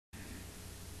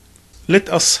let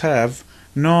us have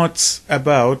notes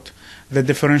about the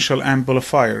differential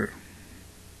amplifier.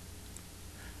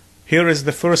 Here is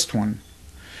the first one.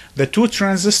 The two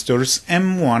transistors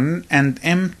M1 and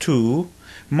M2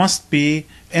 must be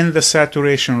in the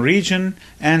saturation region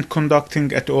and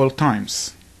conducting at all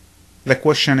times. The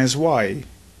question is why?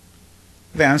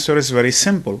 The answer is very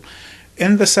simple.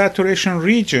 In the saturation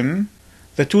region,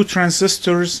 the two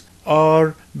transistors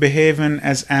are behaving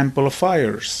as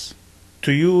amplifiers.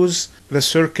 To use the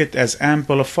circuit as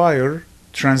amplifier,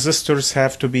 transistors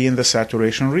have to be in the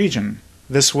saturation region.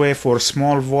 This way, for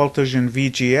small voltage in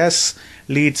VGS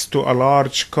leads to a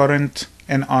large current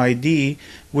in ID,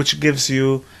 which gives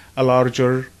you a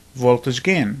larger voltage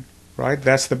gain, right?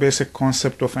 That's the basic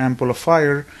concept of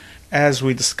amplifier, as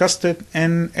we discussed it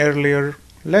in earlier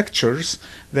lectures,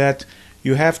 that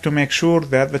you have to make sure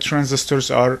that the transistors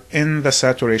are in the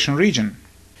saturation region.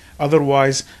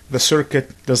 Otherwise, the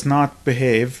circuit does not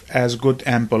behave as good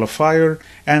amplifier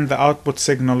and the output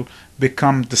signal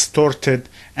become distorted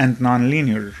and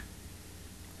nonlinear.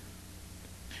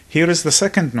 Here is the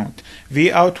second note.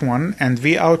 Vout1 and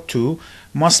Vout2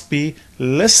 must be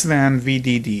less than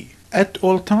VDD at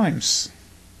all times.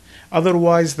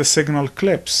 Otherwise, the signal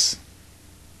clips.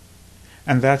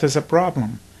 And that is a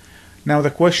problem. Now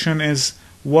the question is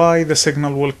why the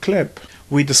signal will clip.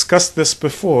 We discussed this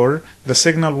before. The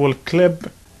signal will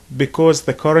clip because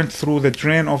the current through the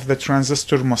drain of the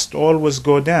transistor must always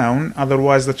go down,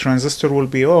 otherwise the transistor will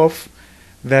be off.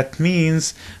 That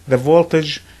means the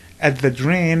voltage at the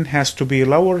drain has to be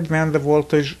lower than the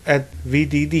voltage at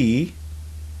VDD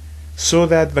so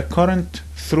that the current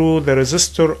through the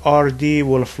resistor RD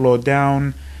will flow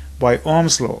down by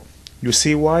Ohm's law. You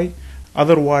see why?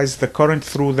 Otherwise the current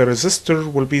through the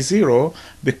resistor will be zero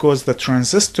because the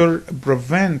transistor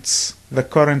prevents the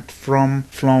current from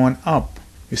flowing up.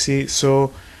 You see,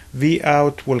 so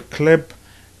Vout will clip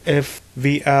if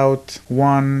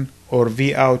Vout1 or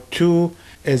Vout2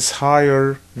 is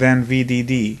higher than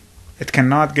VDD. It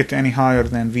cannot get any higher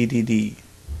than VDD.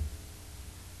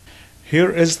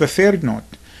 Here is the third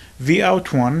note.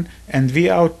 Vout1 and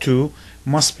Vout2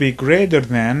 must be greater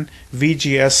than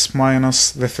VGS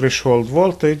minus the threshold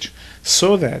voltage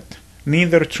so that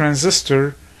neither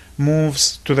transistor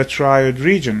moves to the triode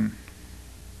region.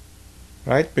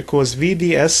 Right? Because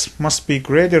VDS must be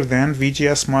greater than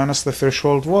VGS minus the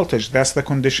threshold voltage. That's the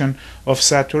condition of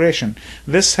saturation.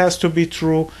 This has to be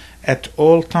true at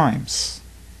all times.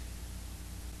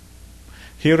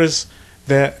 Here is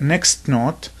the next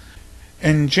note.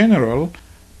 In general,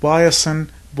 biasing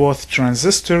both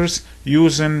transistors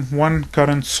using one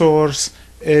current source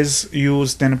is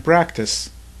used in practice.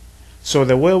 So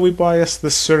the way we bias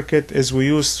this circuit is we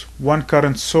use one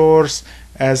current source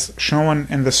as shown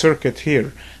in the circuit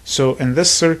here. So in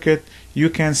this circuit you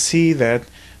can see that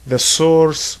the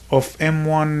source of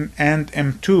M1 and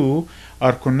M2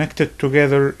 are connected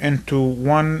together into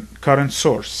one current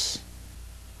source.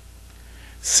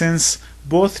 Since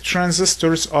both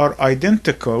transistors are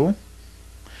identical,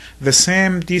 the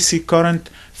same DC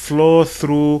current flow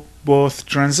through both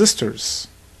transistors.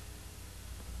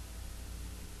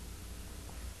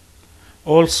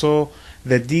 Also,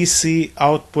 the DC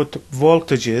output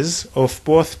voltages of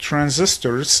both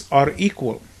transistors are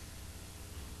equal.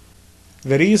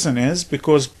 The reason is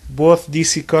because both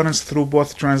DC currents through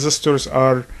both transistors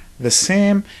are the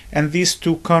same, and these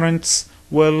two currents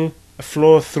will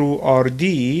flow through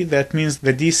RD. That means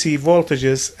the DC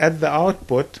voltages at the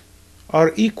output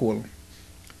are equal.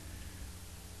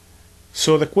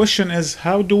 So the question is,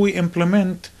 how do we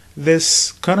implement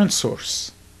this current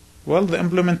source? Well, the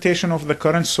implementation of the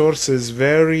current source is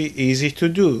very easy to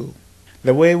do.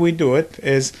 The way we do it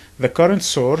is the current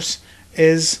source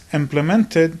is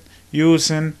implemented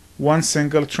using one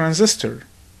single transistor.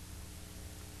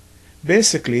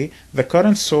 Basically, the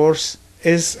current source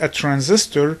is a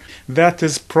transistor that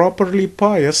is properly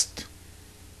biased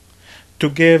to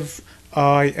give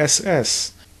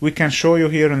ISS. We can show you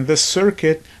here in this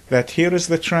circuit that here is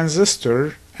the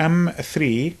transistor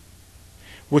M3,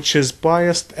 which is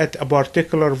biased at a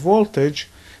particular voltage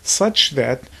such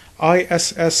that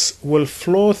ISS will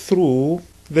flow through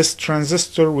this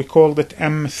transistor. We called it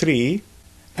M3,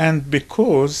 and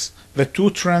because the two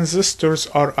transistors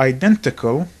are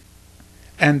identical,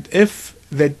 and if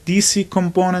the DC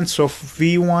components of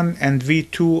V1 and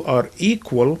V2 are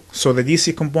equal, so the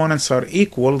DC components are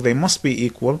equal, they must be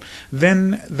equal,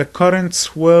 then the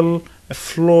currents will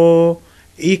flow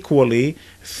equally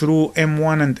through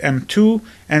M1 and M2,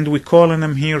 and we call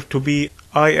them here to be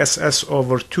ISS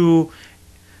over 2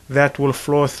 that will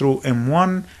flow through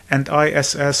M1 and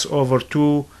ISS over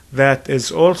 2 that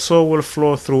is also will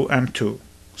flow through M2.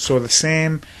 So the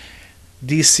same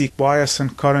DC bias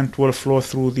and current will flow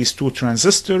through these two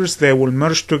transistors. They will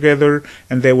merge together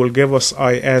and they will give us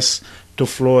IS to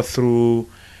flow through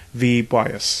V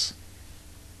bias.